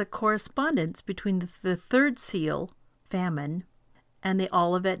 There is a correspondence between the third seal, famine, and the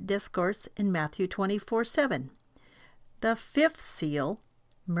Olivet Discourse in Matthew 24:7. The fifth seal,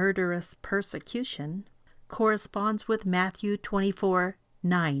 murderous persecution, corresponds with Matthew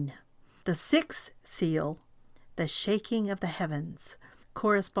 24:9. The sixth seal, the shaking of the heavens,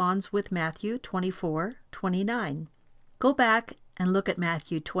 corresponds with Matthew 24:29. Go back and look at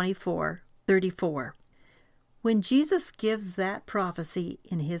Matthew 24:34. When Jesus gives that prophecy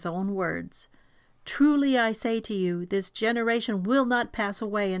in his own words, "Truly I say to you, this generation will not pass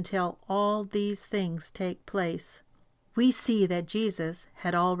away until all these things take place," we see that Jesus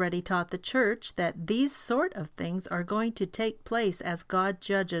had already taught the church that these sort of things are going to take place as God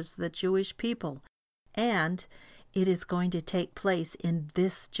judges the Jewish people, and it is going to take place in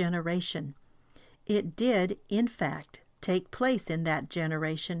this generation. It did, in fact, take place in that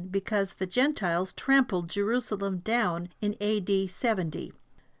generation because the Gentiles trampled Jerusalem down in AD 70.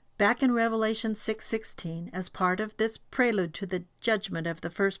 Back in Revelation 6:16, as part of this prelude to the judgment of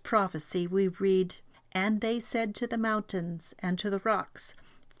the first prophecy, we read, "And they said to the mountains and to the rocks,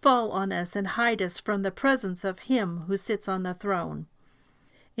 Fall on us and hide us from the presence of him who sits on the throne."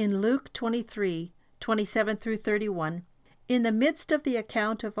 In Luke 23:27-31, in the midst of the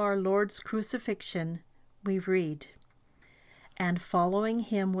account of our Lord's crucifixion, we read, "And following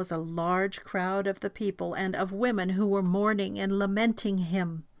him was a large crowd of the people and of women who were mourning and lamenting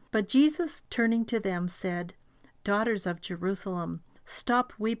him. But Jesus, turning to them, said, Daughters of Jerusalem,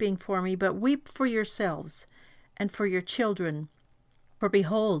 stop weeping for me, but weep for yourselves and for your children. For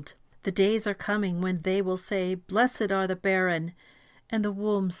behold, the days are coming when they will say, Blessed are the barren, and the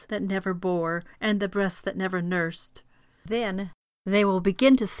wombs that never bore, and the breasts that never nursed. Then they will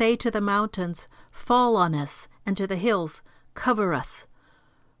begin to say to the mountains, Fall on us, and to the hills, Cover us.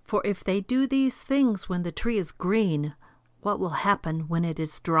 For if they do these things when the tree is green, what will happen when it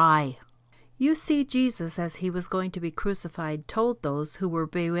is dry?" You see, Jesus, as he was going to be crucified, told those who were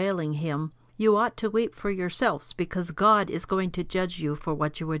bewailing him, "You ought to weep for yourselves, because God is going to judge you for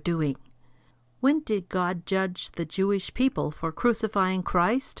what you are doing." When did God judge the Jewish people for crucifying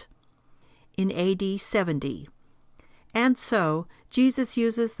Christ? In AD 70. And so, Jesus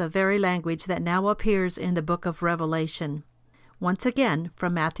uses the very language that now appears in the book of Revelation. Once again,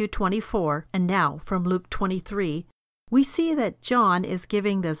 from Matthew 24, and now from Luke 23, we see that John is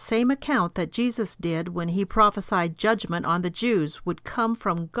giving the same account that Jesus did when he prophesied judgment on the Jews would come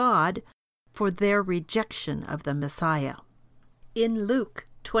from God for their rejection of the Messiah. In Luke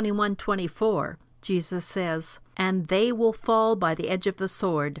 21:24, Jesus says, "And they will fall by the edge of the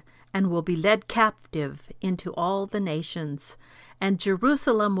sword, and will be led captive into all the nations. And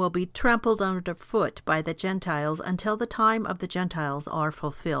Jerusalem will be trampled underfoot by the Gentiles until the time of the Gentiles are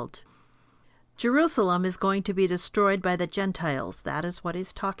fulfilled." Jerusalem is going to be destroyed by the Gentiles. That is what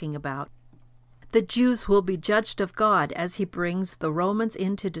he's talking about. The Jews will be judged of God as he brings the Romans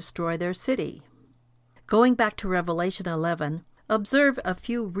in to destroy their city. Going back to Revelation 11, observe a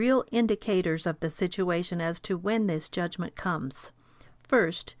few real indicators of the situation as to when this judgment comes.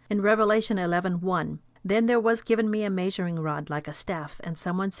 First, in Revelation 11:1, "Then there was given me a measuring rod like a staff, and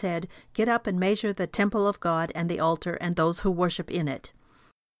someone said, Get up and measure the temple of God and the altar and those who worship in it."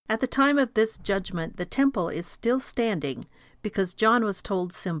 At the time of this judgment, the temple is still standing because John was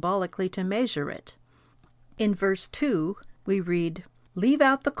told symbolically to measure it. In verse 2, we read, "Leave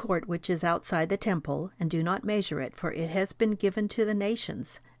out the court which is outside the temple, and do not measure it, for it has been given to the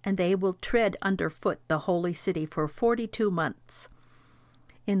nations, and they will tread underfoot the holy city for 42 months.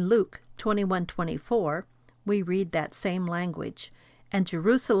 In Luke 21:24, we read that same language, and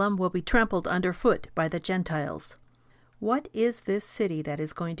Jerusalem will be trampled underfoot by the Gentiles. What is this city that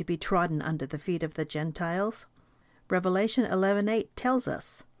is going to be trodden under the feet of the Gentiles? Revelation 11:8 tells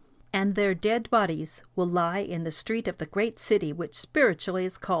us, "And their dead bodies will lie in the street of the great city, which spiritually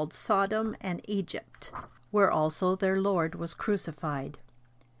is called Sodom and Egypt, where also their Lord was crucified."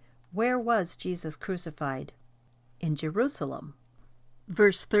 Where was Jesus crucified? In Jerusalem.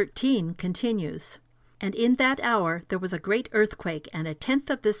 Verse 13 continues, "And in that hour there was a great earthquake, and 1/10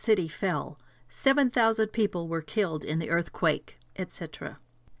 of the city fell. 7,000 people were killed in the earthquake," etc.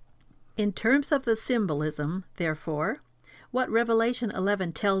 In terms of the symbolism, therefore, what Revelation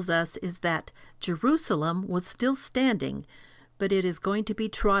 11 tells us is that Jerusalem was still standing, but it is going to be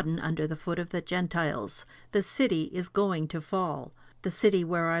trodden under the foot of the Gentiles. The city is going to fall, the city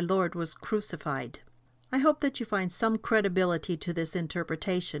where our Lord was crucified. I hope that you find some credibility to this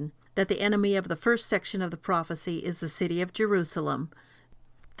interpretation, that the enemy of the first section of the prophecy is the city of Jerusalem,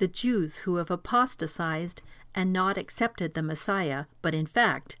 the Jews who have apostatized and not accepted the Messiah, but in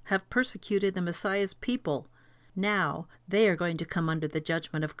fact have persecuted the Messiah's people. Now they are going to come under the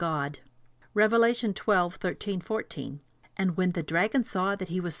judgment of God. Revelation 12:13-14. "And when the dragon saw that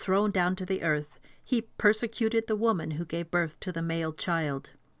he was thrown down to the earth, he persecuted the woman who gave birth to the male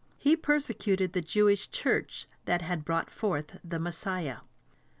child." He persecuted the Jewish church that had brought forth the Messiah.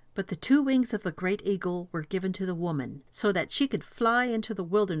 But the 2 wings of the great eagle were given to the woman, so that she could fly into the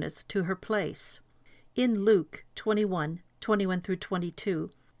wilderness to her place. In Luke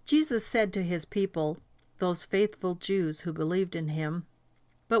 21:21-22, Jesus said to his people, those faithful Jews who believed in him,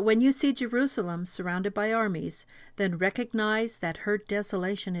 "But when you see Jerusalem surrounded by armies, then recognize that her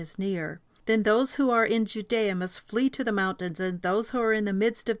desolation is near. Then those who are in Judea must flee to the mountains, and those who are in the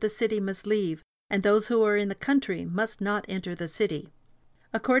midst of the city must leave, and those who are in the country must not enter the city."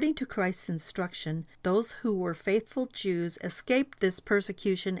 According to Christ's instruction, those who were faithful Jews escaped this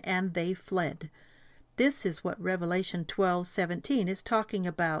persecution and they fled. This is what Revelation 12:17 is talking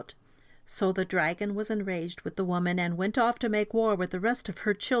about. "So the dragon was enraged with the woman and went off to make war with the rest of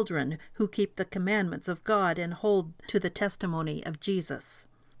her children who keep the commandments of God and hold to the testimony of Jesus."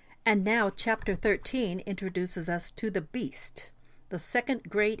 And now chapter 13 introduces us to the beast, the second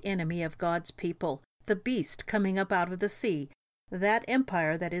great enemy of God's people, the beast coming up out of the sea, that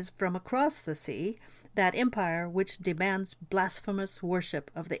empire that is from across the sea, that empire which demands blasphemous worship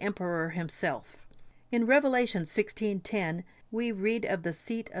of the emperor himself. In Revelation 16:10, we read of the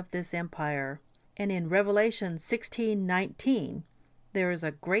seat of this empire, and in Revelation 16:19, there is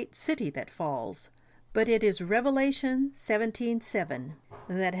a great city that falls. But it is Revelation 17:7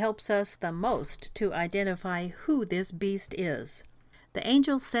 that helps us the most to identify who this beast is. The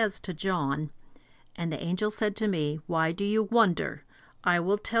angel says to John, "And the angel said to me, Why do you wonder? I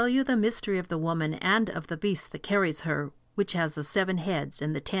will tell you the mystery of the woman and of the beast that carries her, which has the 7 heads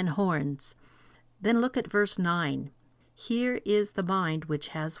and the 10 horns. Then look at verse 9. "Here is the mind which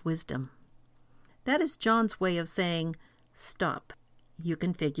has wisdom." That is John's way of saying, stop, you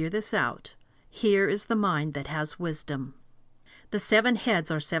can figure this out. Here is the mind that has wisdom. The 7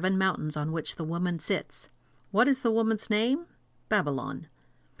 heads are 7 mountains on which the woman sits. What is the woman's name? Babylon.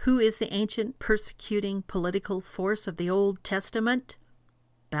 Who is the ancient persecuting political force of the Old Testament?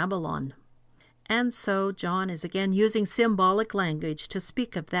 Babylon. And so John is again using symbolic language to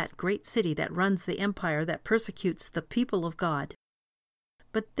speak of that great city that runs the empire that persecutes the people of God.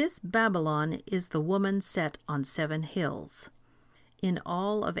 But this Babylon is the woman set on 7 hills. In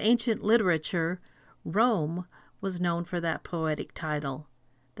all of ancient literature, Rome was known for that poetic title,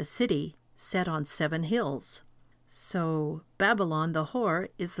 the city set on 7 hills. So Babylon the whore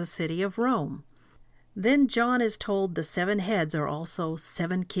is the city of Rome. Then John is told the 7 heads are also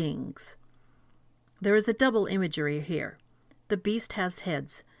 7 kings. There is a double imagery here. The beast has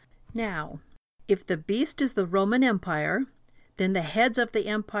heads. Now, if the beast is the Roman Empire, then the heads of the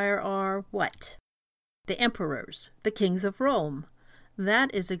empire are what? The emperors, the kings of Rome.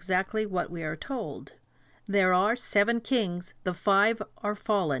 That is exactly what we are told. There are 7 kings, the 5 are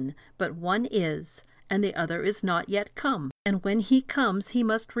fallen, but one is, and the other is not yet come. And when he comes, he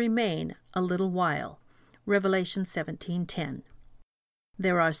must remain a little while. Revelation 17:10.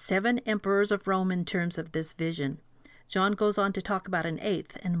 There are 7 emperors of Rome in terms of this vision. John goes on to talk about an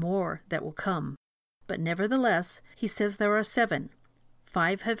 8th and more that will come. But nevertheless, he says there are 7.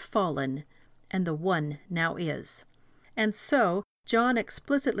 5 have fallen, and the one now is. And so, John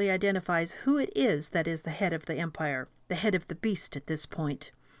explicitly identifies who it is that is the head of the empire, the head of the beast at this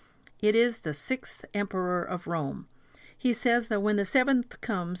point. It is the 6th emperor of Rome. He says that when the 7th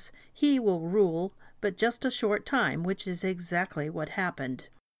comes, he will rule but just a short time, which is exactly what happened.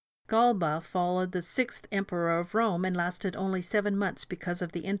 Galba followed the 6th emperor of Rome and lasted only 7 months because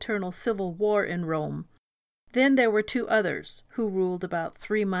of the internal civil war in Rome. Then there were 2 others who ruled about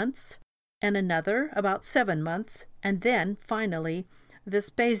 3 months, and another about 7 months, and then, finally,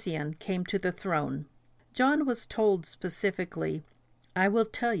 Vespasian came to the throne. John was told specifically, "I will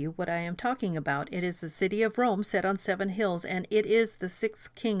tell you what I am talking about. It is the city of Rome set on 7 hills, and it is the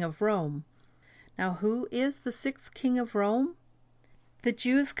 6th king of Rome." Now, who is the 6th king of Rome? The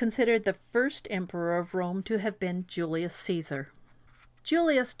Jews considered the first emperor of Rome to have been Julius Caesar.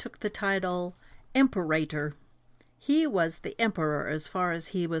 Julius took the title Imperator. He was the emperor as far as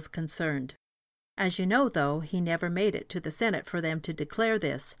he was concerned. As you know, though, he never made it to the Senate for them to declare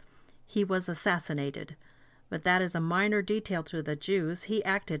this. He was assassinated. But that is a minor detail to the Jews. He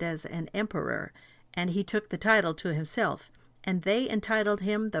acted as an emperor, and he took the title to himself, and they entitled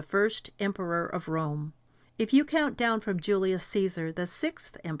him the first emperor of Rome. If you count down from Julius Caesar, the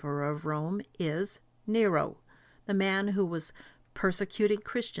 6th emperor of Rome is Nero, the man who was persecuting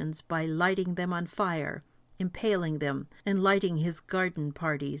Christians by lighting them on fire, impaling them, and lighting his garden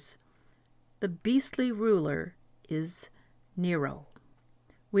parties. The beastly ruler is Nero.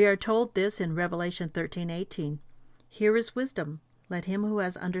 We are told this in Revelation 13:18. "Here is wisdom. Let him who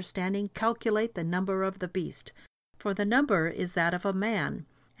has understanding calculate the number of the beast, for the number is that of a man,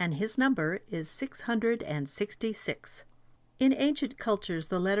 and his number is 666. In ancient cultures,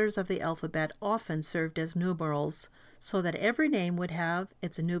 the letters of the alphabet often served as numerals, so that every name would have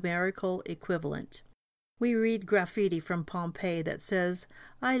its numerical equivalent. We read graffiti from Pompeii that says,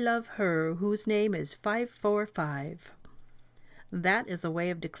 "I love her whose name is 545. That is a way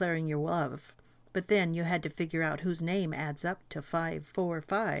of declaring your love, but then you had to figure out whose name adds up to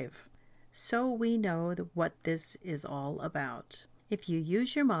 545. So we know what this is all about. If you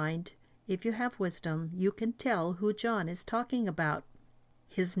use your mind, if you have wisdom, you can tell who John is talking about.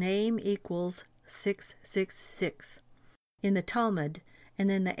 His name equals 666. In the Talmud and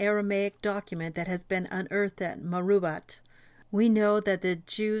in the Aramaic document that has been unearthed at Marubat, we know that the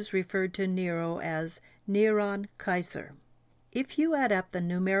Jews referred to Nero as Neron Kaiser. If you add up the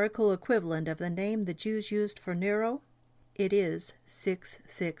numerical equivalent of the name the Jews used for Nero, it is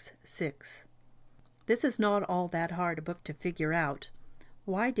 666. This is not all that hard a book to figure out.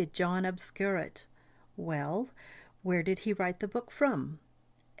 Why did John obscure it? Well, where did he write the book from?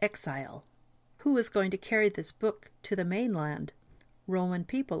 Exile. Who is going to carry this book to the mainland? Roman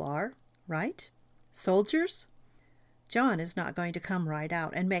people are, right? Soldiers? John is not going to come right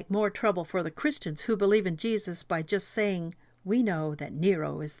out and make more trouble for the Christians who believe in Jesus by just saying, "We know that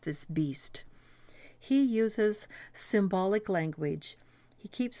Nero is this beast." He uses symbolic language. He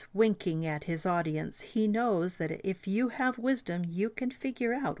keeps winking at his audience. He knows that if you have wisdom, you can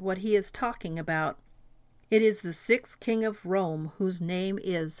figure out what he is talking about. It is the 6th king of Rome whose name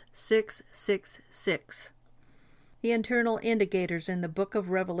is 666. The internal indicators in the book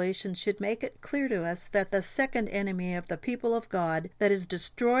of Revelation should make it clear to us that the second enemy of the people of God that is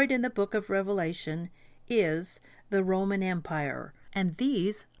destroyed in the book of Revelation is the Roman Empire. And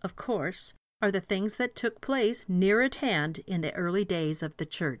these, of course, are the things that took place near at hand in the early days of the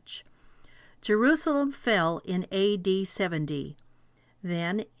church. Jerusalem fell in AD 70.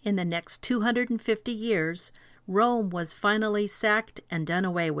 Then, in the next 250 years, Rome was finally sacked and done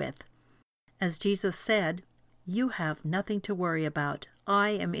away with. As Jesus said, "You have nothing to worry about. I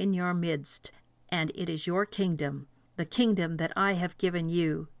am in your midst, and it is your kingdom, the kingdom that I have given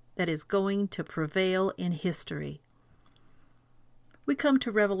you, that is going to prevail in history." We come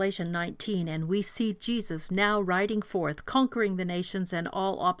to Revelation 19, and we see Jesus now riding forth, conquering the nations and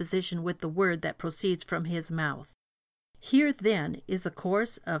all opposition with the word that proceeds from his mouth. Here, then, is the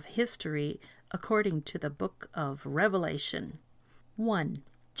course of history according to the book of Revelation. 1.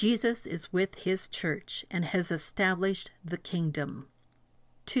 Jesus is with his church and has established the kingdom.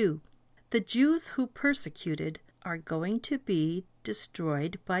 2. The Jews who persecuted are going to be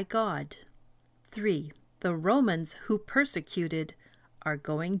destroyed by God. 3. The Romans who persecuted are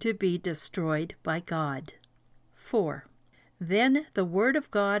going to be destroyed by God. 4. Then the word of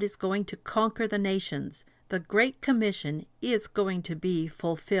God is going to conquer the nations. The Great Commission is going to be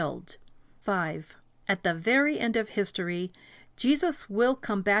fulfilled. 5. At the very end of history, Jesus will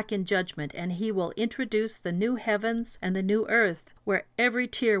come back in judgment, and he will introduce the new heavens and the new earth, where every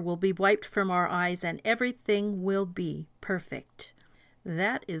tear will be wiped from our eyes and everything will be perfect.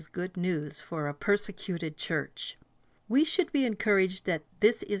 That is good news for a persecuted church. We should be encouraged that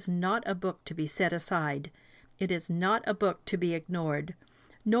this is not a book to be set aside. It is not a book to be ignored,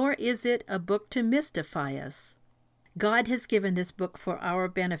 nor is it a book to mystify us. God has given this book for our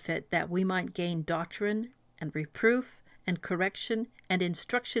benefit, that we might gain doctrine and reproof and correction and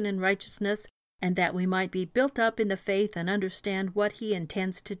instruction in righteousness, and that we might be built up in the faith and understand what He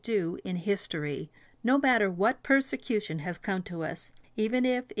intends to do in history. No matter what persecution has come to us, even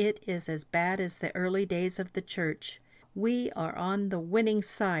if it is as bad as the early days of the church, we are on the winning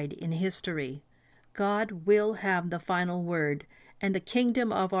side in history. God will have the final word, and the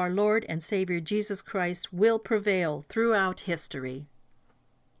kingdom of our Lord and Savior Jesus Christ will prevail throughout history.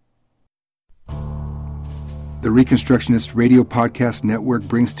 The Reconstructionist Radio Podcast Network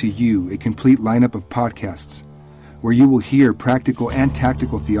brings to you a complete lineup of podcasts where you will hear practical and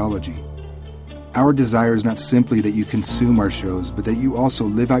tactical theology. Our desire is not simply that you consume our shows, but that you also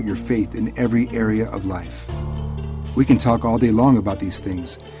live out your faith in every area of life. We can talk all day long about these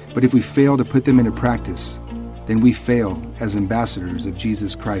things, but if we fail to put them into practice, then we fail as ambassadors of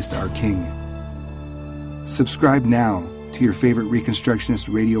Jesus Christ, our King. Subscribe now to your favorite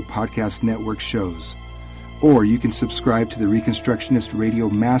Reconstructionist Radio Podcast Network shows, or you can subscribe to the Reconstructionist Radio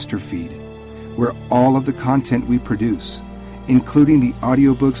Master Feed, where all of the content we produce, including the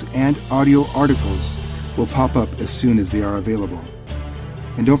audiobooks and audio articles, will pop up as soon as they are available.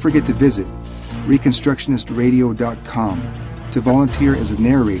 And don't forget to visit ReconstructionistRadio.com to volunteer as a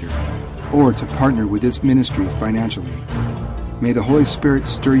narrator or to partner with this ministry financially. May the Holy Spirit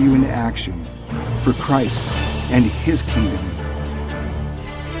stir you into action for Christ and His kingdom.